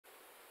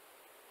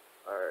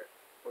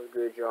What's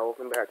good, y'all?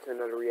 Welcome back to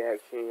another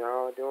reaction.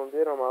 Y'all doing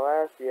good on my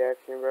last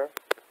reaction, bro.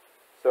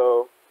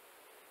 So,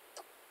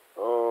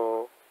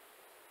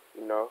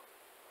 you know,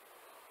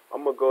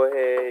 I'm gonna go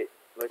ahead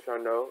and let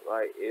y'all know,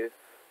 like, if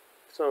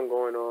something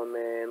going on,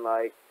 man,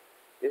 like,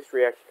 this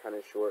reaction kind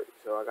of short,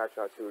 so I got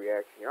y'all 2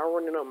 reactions. Y'all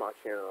running up my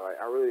channel,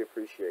 like, I really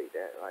appreciate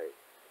that. Like,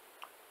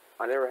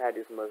 I never had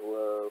this much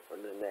love for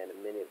none of that in a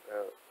minute,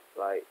 bro.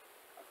 Like,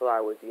 I feel like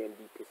I was getting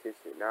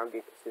consistent. Now I'm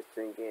getting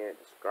consistent again.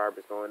 The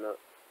subscribers going up.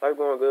 Life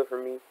going good for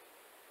me.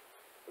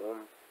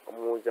 I'm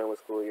almost done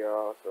with school,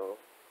 y'all, so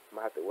I'm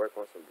gonna have to work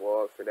on some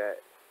vlogs for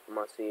that for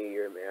my senior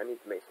year, man. I need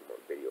to make some more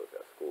videos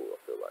at school,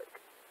 I feel like.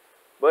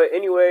 But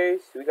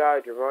anyways, we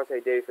got Garcia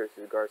and Davis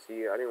versus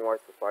Garcia. I didn't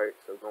watch the fight,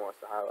 so we're gonna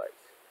watch the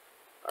highlights.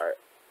 Alright.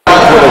 For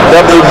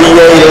the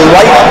WBA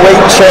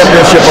lightweight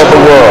championship of the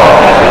world.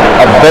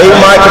 Obey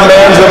my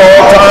commands at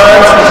all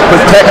times.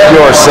 Protect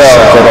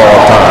yourselves at all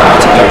times.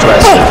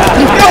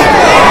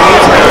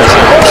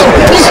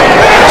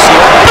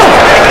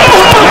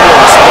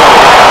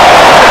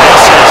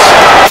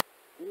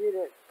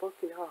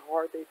 How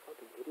hard they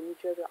fucking hitting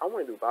each other. I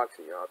want to do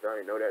boxing, y'all. If y'all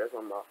didn't know that, that's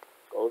one of my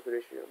goals for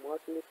this year. I'm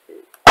watching this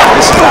shit.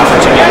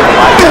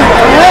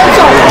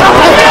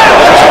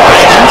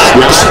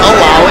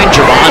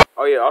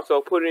 Oh yeah,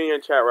 also put it in your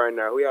chat right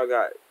now. Who y'all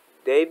got?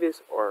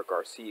 Davis or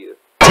Garcia?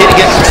 To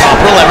get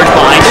proper leverage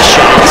behind his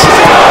shots. Do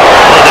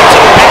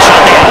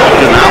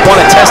not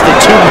want to test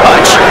it too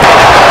much.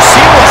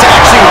 Garcia was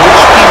actually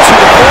walking to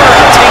the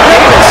corner of Tank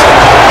Davis,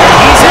 and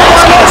he's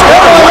asking his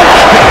corner what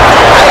happened.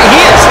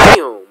 He is.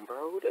 Damn,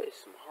 bro, that is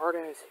some hard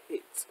ass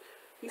hits.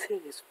 He's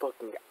hitting his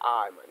fucking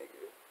eye, my nigga.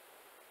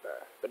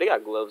 But they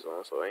got gloves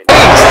on, so ain't.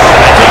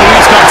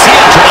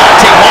 Garcia,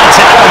 Javante walks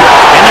out,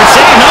 and they're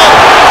saying no.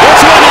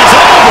 This one is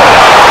over.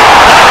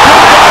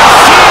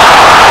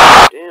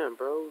 Damn,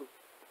 bro.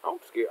 I'm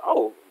scared.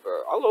 Oh,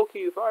 bro. I low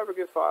key, if I ever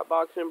get fight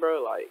boxing,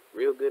 bro, like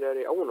real good at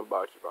it, I want to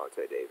box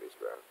Javante Davis,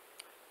 bro.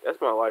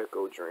 That's my life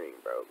goal dream,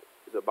 bro.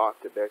 Is to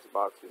box the best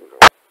boxers in the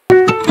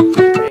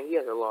world. Man, he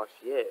hasn't lost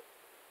yet.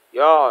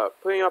 Y'all,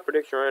 put in your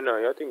prediction right now.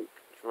 Y'all think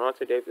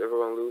Javante Davis ever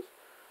gonna lose?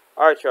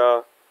 Alright,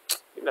 y'all. I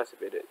think that's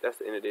about it. That's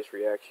the end of this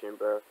reaction,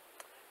 bro.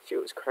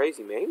 Shit was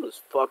crazy, man. He was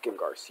fucking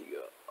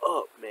Garcia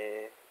up,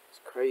 man. It's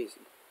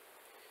crazy.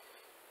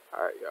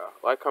 Alright, y'all.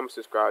 Like, comment,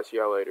 subscribe. See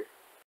y'all later.